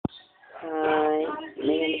Hi, my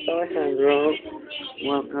name is Alejandro.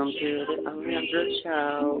 Welcome to the Alejandro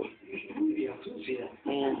Show.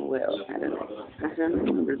 And well, I don't know. I don't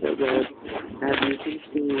remember so good. As you can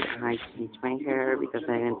see, I changed my hair because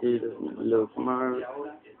I want to look more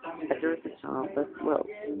better at the top. But well,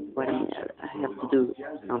 what I mean, I have to do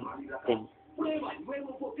something. Prueba el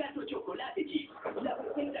nuevo Focato Chocolate Chip, la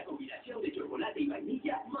perfecta combinación de chocolate y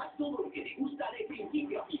vainilla, más todo lo que te gusta de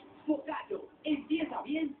principio a fin. Focato, empieza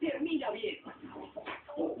bien, termina bien.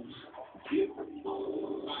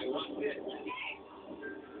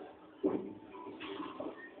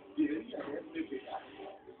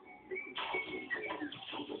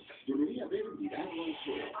 Debería haber mirado al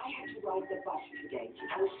suelo. I had to ride the bus today.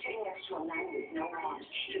 I was sitting next to a man with no arms.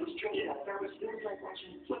 He was drinking a thermos. It was like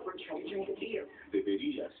watching flippers try to drink a beer.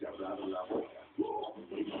 Debería cerrar la boca.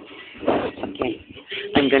 Okay,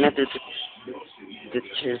 I'm gonna do the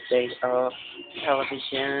Tuesday of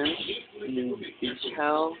television in this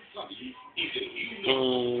show,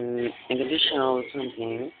 and I'm gonna show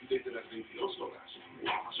something.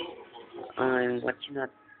 I'm watching a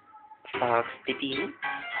Fox TV,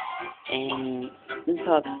 and we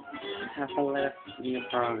have a lot of new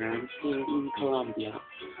programs here in Colombia.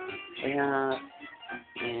 We have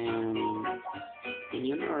the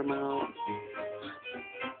new normal.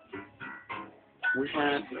 We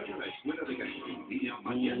have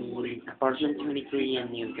Apartment 23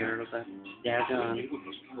 and New Girl, but they're gone.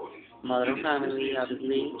 Modern Family,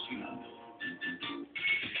 obviously.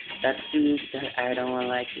 That's two that I don't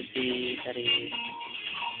like to see. That is,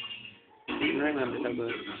 I don't remember so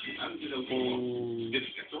good. And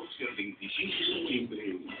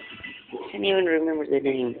I can't even remember the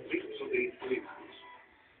name.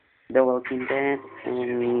 The Walking Dead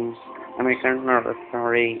and American Horror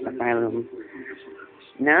Story Asylum.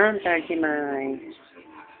 Now I'm charging my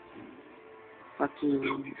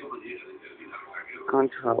fucking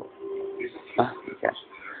control. Oh, yeah.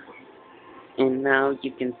 And now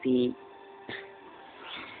you can see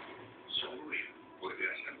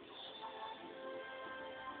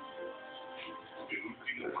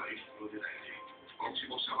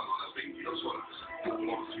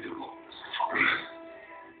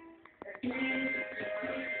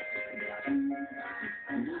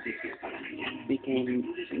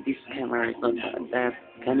became this camera so that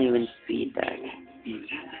can't even see that.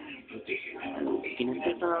 Can I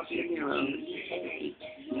off the mirror?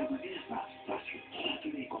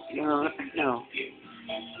 No.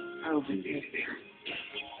 Oh,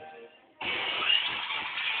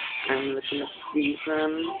 I'm looking at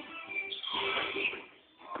season.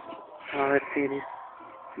 Oh, let's see this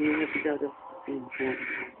new episode of season.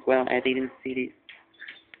 Well, I didn't see this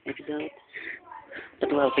episode, but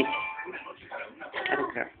well, I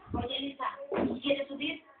don't care.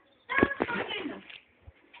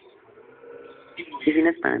 It's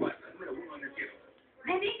in Spanish.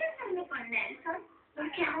 Debí casarme con Nelson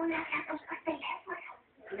porque aún está por teléfono.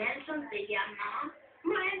 Nelson te llama.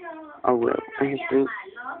 Bueno, Oh well, I have to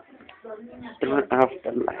turn off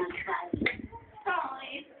the light.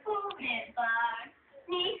 Ay, pobre Bart.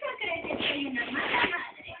 Mi hija cree que soy una mala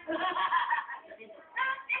madre.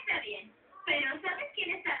 Está bien. Pero ¿sabes quién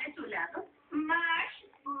está de su lado? Marsh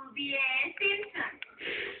Bouvier Simpson.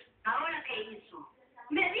 ¿Ahora qué hizo?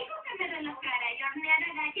 Me dijo que me relajara y horneara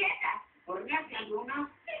galletas. ¿Horneaste alguno?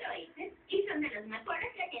 Sí lo hice. Y son de las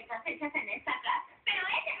mejores galletas hechas en esta casa. Pero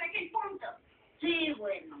ese no es el punto. Sí,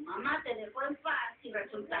 bueno, mamá te dejó en paz y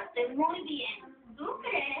resultaste muy bien. ¿Tú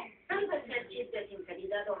crees? Tal vez el chiste de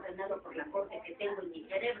sinceridad ordenado por la corte que tengo en mi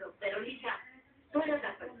cerebro, pero Lisa, tú eres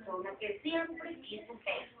la persona que siempre quise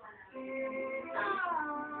ser.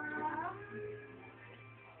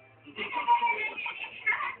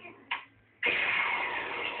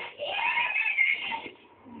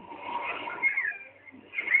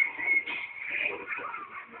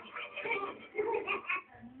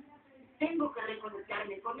 Tengo que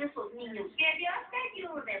reconectarme con esos niños. Que Dios te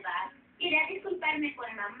ayude, Bart. Iré a disculparme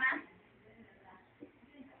con mamá.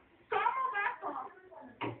 ¿Cómo bajo?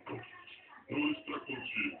 Nuestra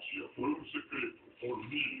conciencia fue un secreto por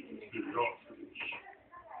miles de años.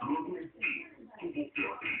 Luego un tío tuvo que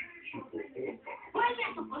abrir su popota. Vuelve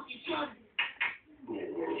a tu posición.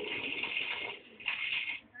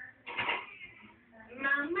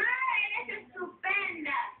 Mamá, eres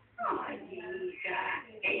estupenda. Ay, hija,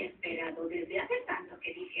 he esperado desde hace tanto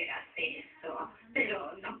que dijeras eso,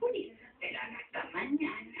 pero no pudiste esperar hasta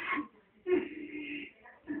mañana.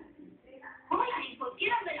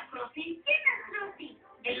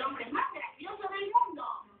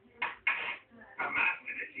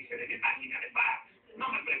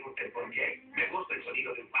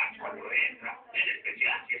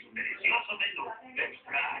 es delicioso menú. Te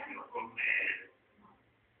extraño comer.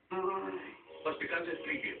 Los picantes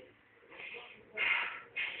fríos.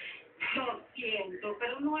 Lo siento,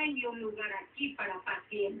 pero no hay ni un lugar aquí para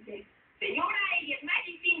pacientes. Señora, ella es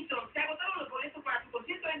Maggie Simpson. Se agotaron los boletos para su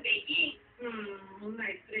concierto en Beijing. Una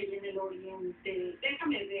estrella en el oriente.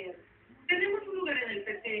 Déjame ver. Tenemos un lugar en el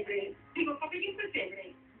pesebre. Digo, pabellón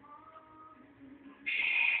pesebre.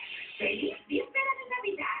 Feliz víspera de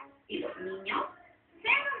Navidad. ¿Y los niños? Sé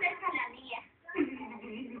dónde está la mía.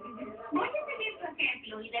 Voy a seguir tu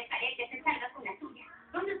ejemplo y dejaré que se salga con la tuya.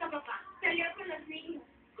 ¿Dónde está papá? Salió con los niños.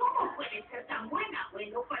 ¿Cómo puede ser tan buen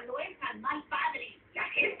abuelo cuando es tan mal padre? La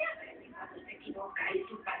gente aprende cuando se equivoca y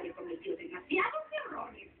su padre cometió demasiados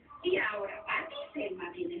errores. Y ahora Patty y Selma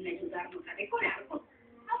vienen a ayudarnos a decorar con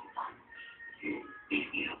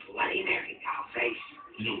Bloody Mary, pal face.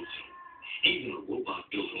 No, even a robot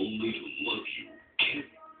built only to love you.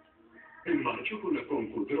 En marcho con la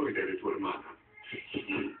computadora de tu hermana.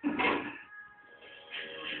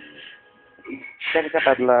 There's a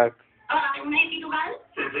bad luck. ¿Una epidural?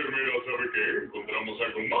 Enfermera, ¿sabe qué? Encontramos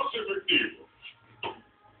algo más efectivo.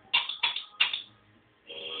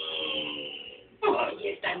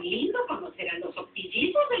 Oye, es tan lindo conocer a los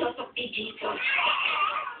octillizos de los octillizos.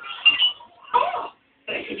 ¡Oh!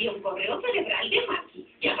 Recibí un correo cerebral de Maki.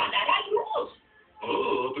 Ya va a dar a luz.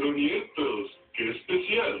 Oh, otro nietos. ¡Qué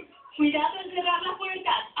especial! Cuidado en cerrar la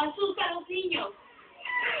puerta. Asusta a los niños.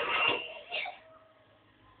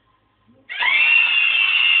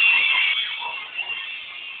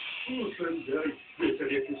 Oh, Sandai,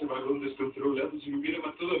 pensaría que ese balón descontrolado se me hubiera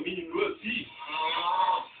matado a mí y no así.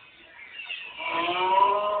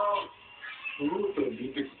 Oh,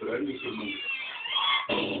 también te extraño, hermano.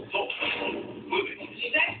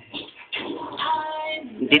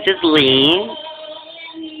 This is Lee.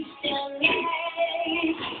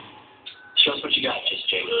 Show us what you got, just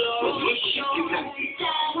Jake.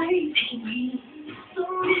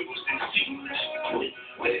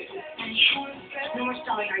 No more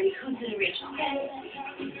stalling, are you? Who's the original?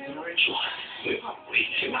 Rachel. Wait, I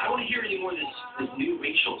don't want to hear any more of this new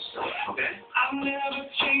Rachel stuff, okay? I'm never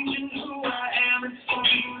changing who I am.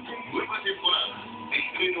 Nueva temporada.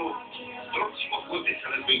 Estreno próximo jueves a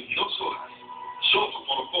las 22 horas. Solo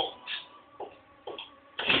por Fox.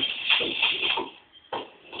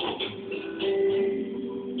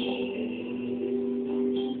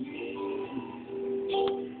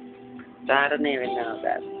 I don't even know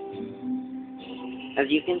that. As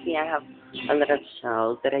you can see, I have a lot of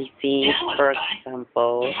shows that I see. For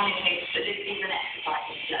example,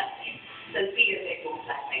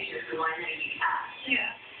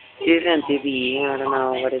 this is on TV. I don't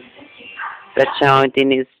know what is that show. I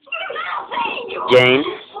think it's Jane.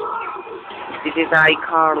 This is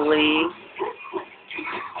iCarly.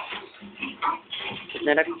 It's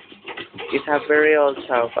not a, it's a very old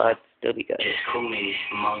show, but still be good.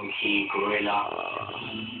 Monkey, gorilla.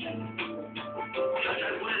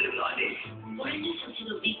 Por años han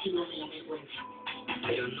sido víctimas de la vergüenza,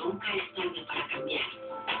 pero nunca es tarde para cambiar.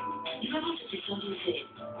 Nuevos episodios de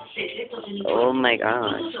Secretos de mi Oh my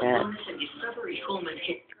gosh, yeah.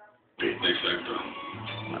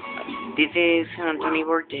 This is Anthony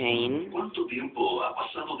Bourdain. ¿Cuánto tiempo ha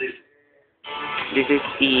pasado desde? This is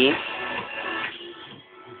E.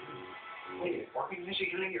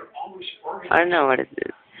 I don't know what it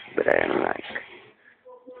is, but I don't like.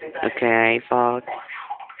 Okay, Fox.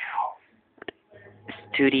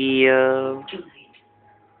 Studio.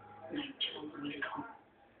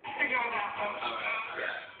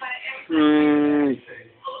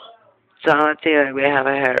 So let's see what we have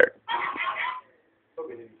here.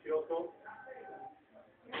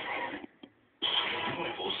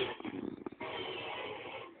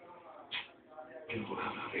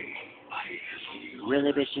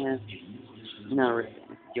 Really, bitches? No, really.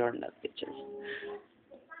 You're not bitches.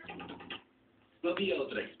 No había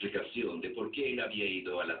otra explicación de por qué él había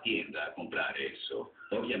ido a la tienda a comprar eso.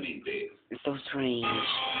 Obviamente, It's so strange.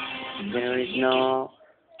 There is not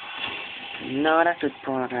a good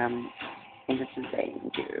program in the society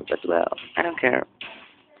here, but well, I don't care.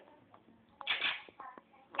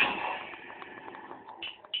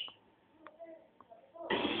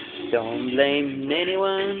 Don't blame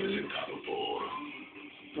anyone.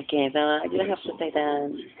 Okay, so I just have to say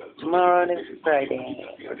that tomorrow is Friday.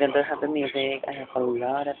 We're going to have the music. I have a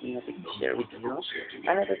lot of music to share with you.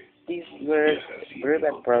 I know that this was a very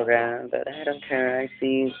bad program, but I don't care. I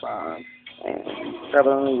see songs and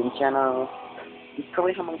probably in channels.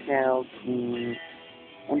 Discovery Home Health,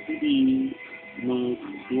 MTV, Meet,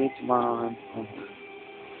 VH1,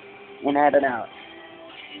 and I don't know.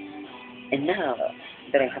 And now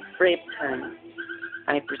that I have free time,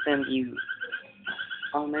 I present you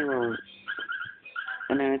all my rooms.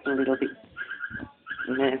 And now it's a little bit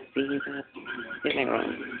messy, but it's my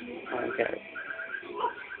room. Okay.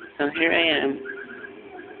 So here I am.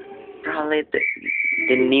 Probably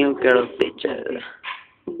the new girl bitches.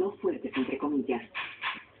 No fuertes, entre comillas.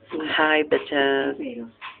 Hi bitches. Pero,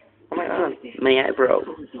 Oh my god, my eyebrow.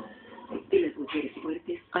 punto. Y las mujeres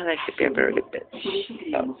fuertes, I like to be a very good bitch. por eso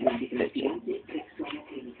creamos Oh, la bitch. antitranspirante Rexona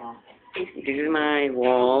Clínica. This is my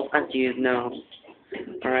wall, as you know.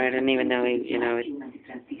 Or I don't even know if you know it. Un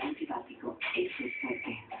antitranspirante básico. Eso es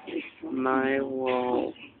fuerte. Rexona My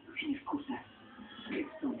wall. sin excusas.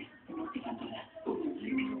 Rexona no te abandona.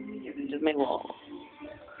 This is my wall.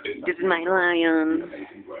 This is my lion.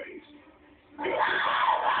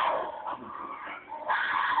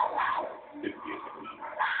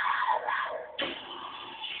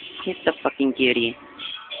 He's the fucking cutie.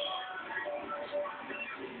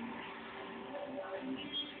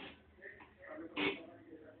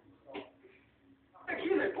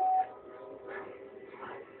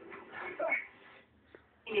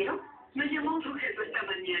 Me llamó un sujeto esta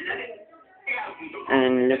mañana.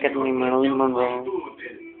 And look at my Marilyn Monroe.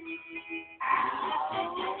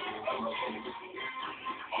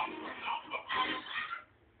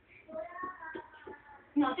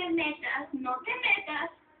 No te metas, no te metas.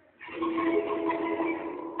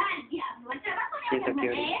 Al diablo, el trabajo de She's a una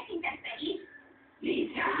cutie. mujer es interferir.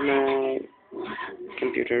 My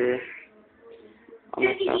computer on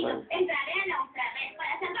my Decidido, server. entraré a la otra vez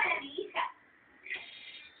para salvar a mi hija.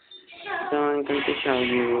 So I'm going to show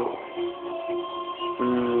you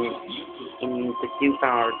in the two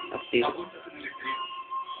parts of this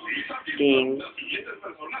game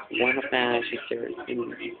one of my pictures in,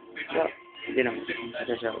 well, you know,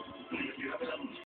 the show.